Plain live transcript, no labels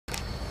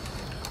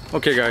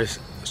Okay guys,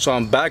 so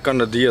I'm back on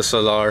the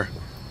DSLR.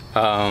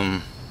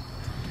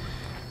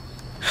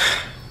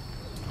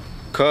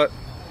 Cut,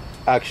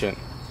 action.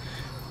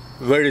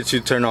 Ready to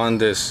turn on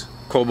this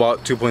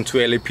Cobalt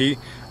 2.2 LEP.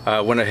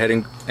 Went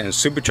ahead and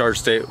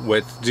supercharged it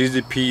with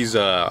ZZP's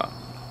 2.2,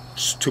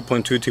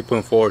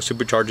 2.4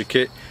 supercharger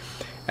kit.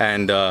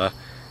 And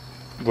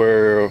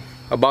we're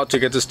about to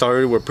get this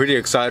started. We're pretty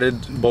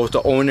excited, both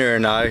the owner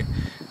and I.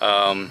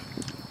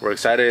 We're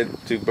excited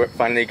to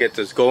finally get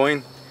this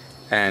going.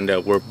 And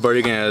we're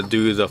already gonna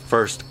do the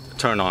first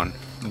turn on.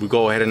 We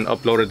go ahead and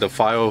uploaded the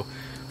file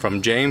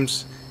from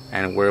James,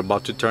 and we're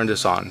about to turn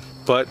this on.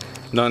 But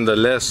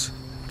nonetheless,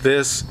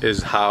 this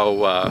is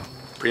how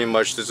pretty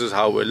much this is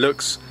how it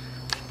looks.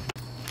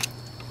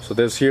 So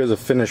this here is a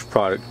finished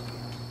product,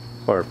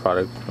 or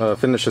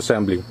finished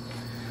assembly.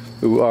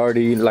 We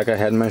already, like I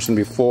had mentioned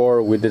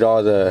before, we did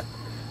all the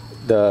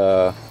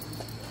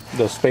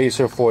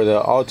spacer for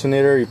the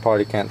alternator. You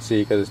probably can't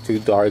see because it's too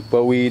dark,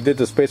 but we did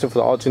the spacer for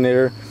the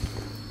alternator,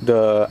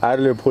 the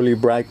idler pulley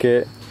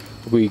bracket.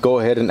 We go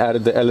ahead and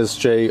added the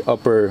LSJ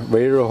upper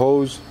radiator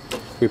hose.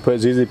 We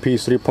put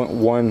ZZP's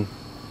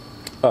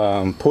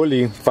 3.1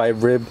 pulley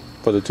 5 rib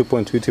for the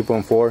 2.2,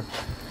 2.4.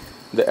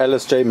 The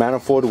LSJ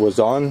manifold was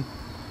on,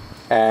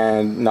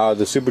 and now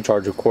the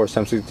supercharger, of course,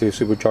 M62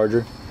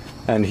 supercharger.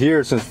 And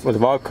here, since for the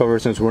valve cover,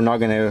 since we're not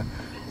gonna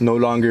no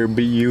longer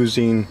be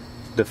using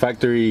the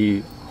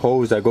factory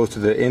hose that goes to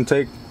the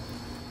intake,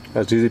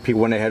 ZZP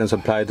went ahead and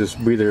supplied this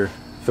breather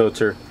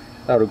filter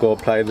that will go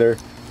apply there.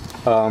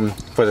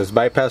 For this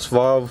bypass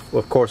valve,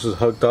 of course, is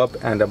hooked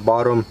up, and the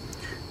bottom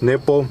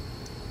nipple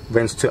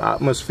vents to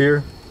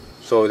atmosphere,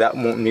 so that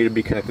won't need to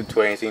be connected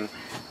to anything.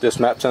 This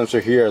map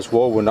sensor here as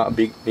well will not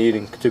be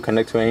needing to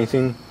connect to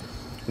anything,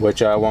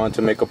 which I wanted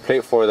to make a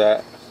plate for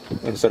that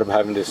instead of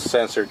having this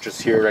sensor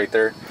just here right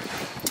there.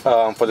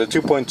 For the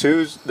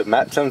 2.2s, the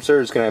map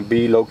sensor is going to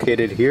be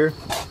located here.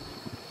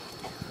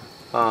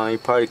 You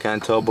probably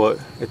can't tell, but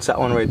it's that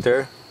one right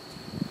there.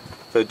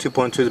 For the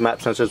 2.2, the map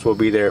sensors will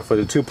be there. For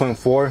the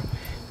 2.4,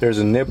 there's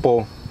a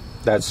nipple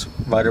that's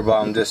right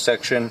around this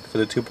section for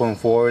the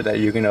 2.4 that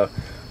you're gonna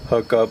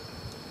hook up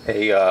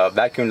a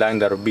vacuum line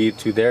that'll be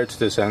to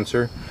the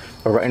sensor.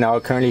 But right now,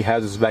 it currently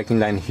has this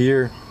vacuum line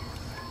here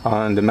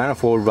on the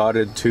manifold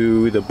routed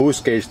to the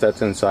boost gauge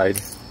that's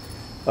inside.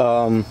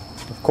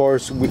 Of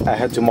course, I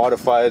had to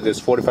modify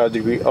this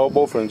 45-degree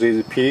elbow from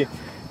ZZP.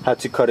 Had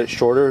to cut it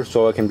shorter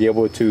so I can be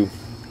able to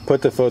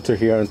put the filter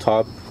here on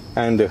top,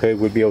 and the hood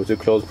would be able to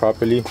close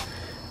properly.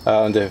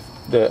 The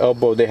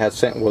elbow they had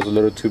sent was a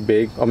little too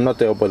big. Not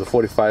the elbow, the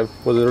 45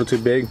 was a little too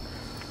big.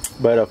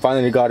 But I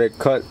finally got it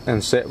cut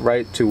and set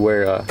right to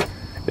where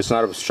it's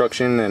not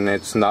obstruction, and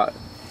it's not,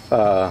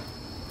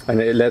 and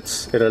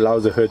it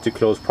allows the hood to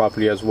close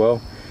properly as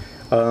well.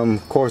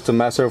 Of course, the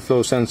mass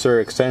airflow sensor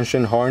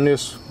extension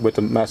harness with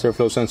the mass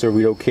airflow sensor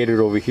relocated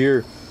over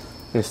here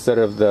instead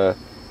of the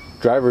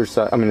driver's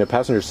side. The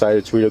passenger side.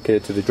 It's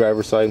relocated to the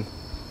driver's side.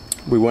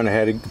 We went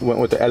ahead and went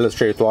with the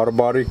LSJ throttle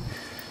body.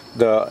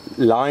 The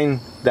line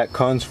that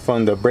comes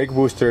from the brake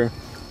booster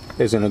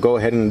is going to go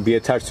ahead and be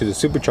attached to the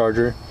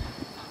supercharger,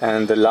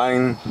 and the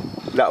line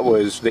that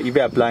was the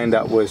evap line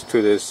that was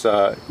to this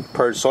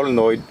purge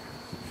solenoid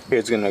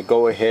is going to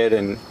go ahead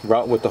and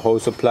route with the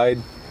hose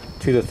supplied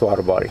to the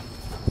throttle body.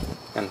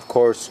 And of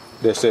course,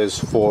 this is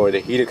for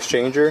the heat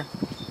exchanger,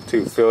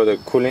 to fill the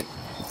coolant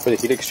for the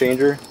heat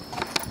exchanger,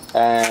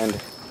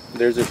 and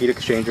there's a heat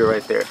exchanger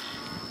right there.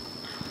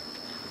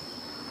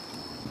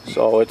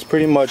 So it's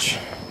pretty well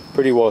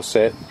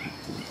set.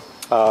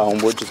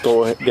 We're just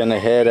going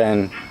ahead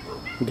and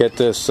get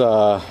this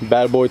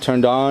bad boy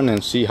turned on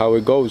and see how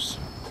it goes.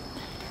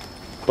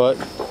 But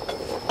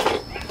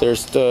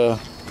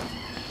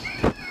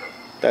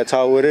that's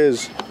how it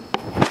is.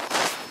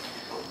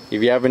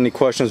 If you have any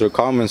questions or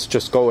comments,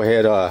 just go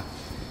ahead,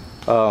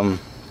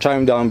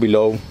 chime down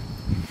below.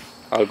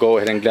 I'll go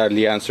ahead and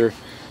gladly answer.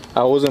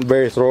 I wasn't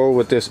very thorough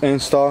with this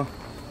install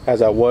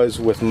as I was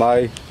with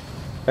my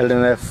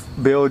LNF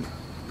build,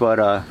 but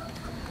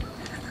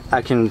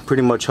I can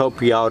pretty much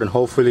help you out, and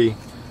hopefully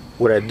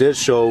what I did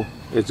show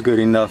is good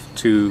enough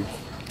to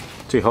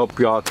help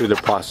you out through the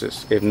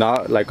process. If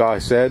not, like I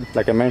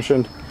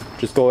mentioned,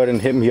 just go ahead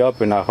and hit me up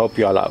and I'll help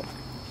you all out.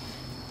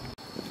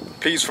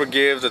 Please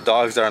forgive the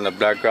dogs that are in the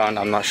background.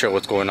 I'm not sure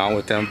what's going on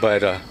with them,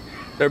 but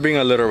they're being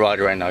a little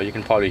rowdy right now. You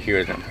can probably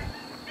hear them.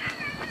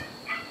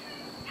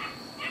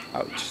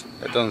 Ouch,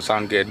 that doesn't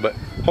sound good, but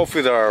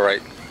hopefully they're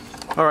alright.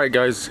 Alright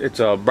guys, it's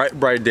a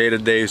bright day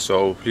today,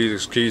 so please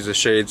excuse the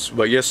shades.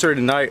 But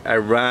yesterday night I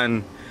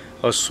ran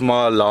a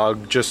small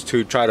log just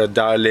to try to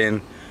dial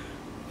in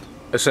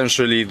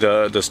essentially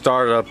the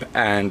startup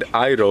and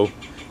idle.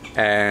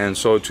 And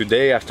so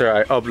today, after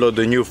I upload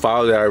the new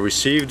file that I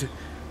received,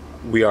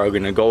 we are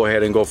going to go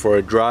ahead and go for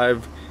a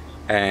drive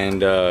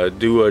and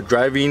do a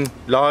driving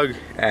log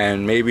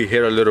and maybe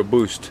hit a little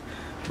boost.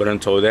 But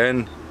until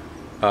then,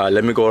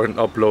 let me go ahead and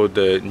upload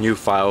the new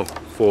file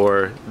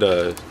for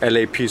the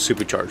LAP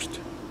Supercharged.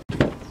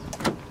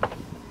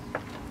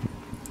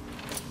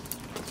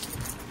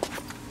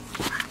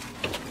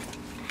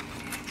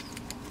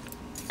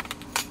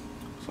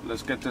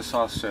 let's get this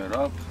all set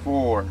up.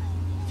 4,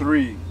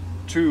 3,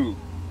 2,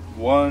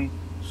 1,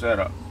 set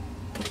up.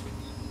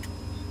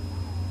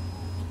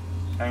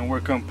 And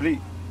we're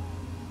complete.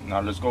 Now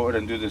let's go ahead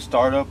and do the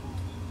startup.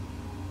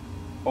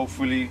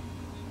 Hopefully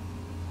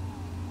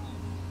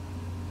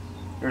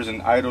there's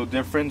an idle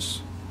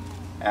difference,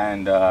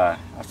 and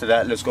after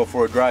that let's go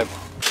for a drive.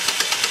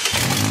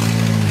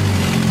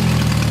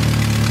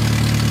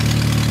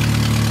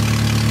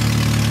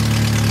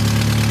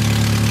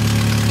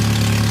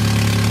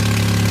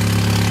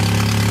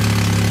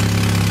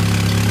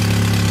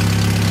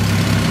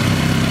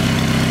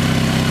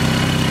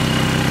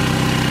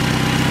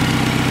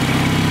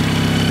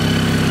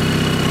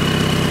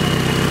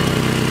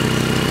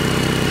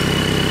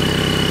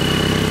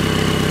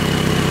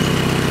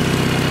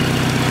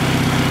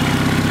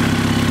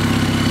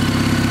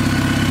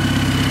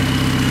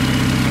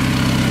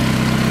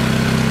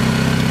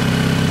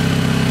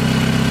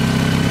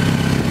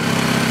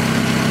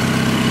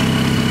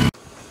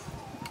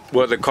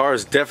 Well, the car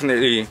is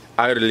definitely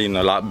idling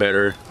a lot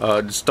better.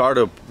 The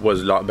startup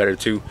was a lot better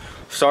too.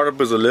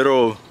 Startup is a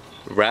little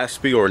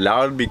raspy or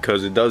loud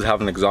because it does have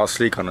an exhaust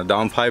leak on the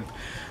downpipe,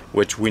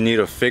 which we need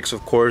to fix,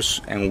 of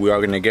course, and we are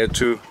going to get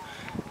to.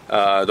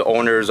 The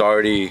owner is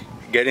already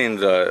getting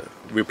the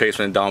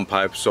replacement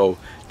downpipe, so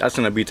that's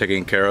going to be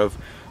taken care of.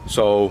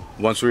 So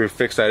once we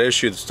fix that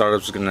issue, the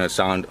startup is going to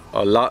sound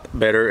a lot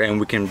better and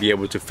we can be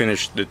able to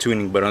finish the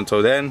tuning. But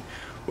until then,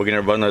 we're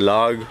gonna run the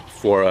log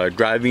for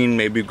driving,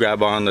 maybe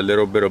grab on a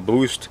little bit of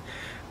boost.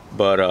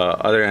 But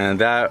other than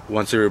that,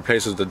 once it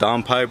replaces the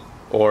downpipe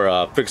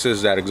or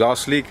fixes that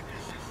exhaust leak,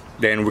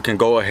 then we can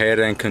go ahead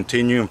and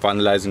continue in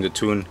finalizing the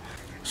tune.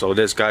 So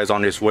this guy's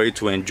on his way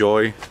to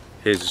enjoy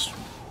his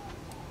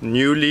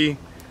newly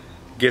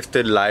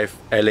gifted life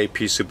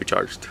LAP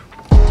Supercharged.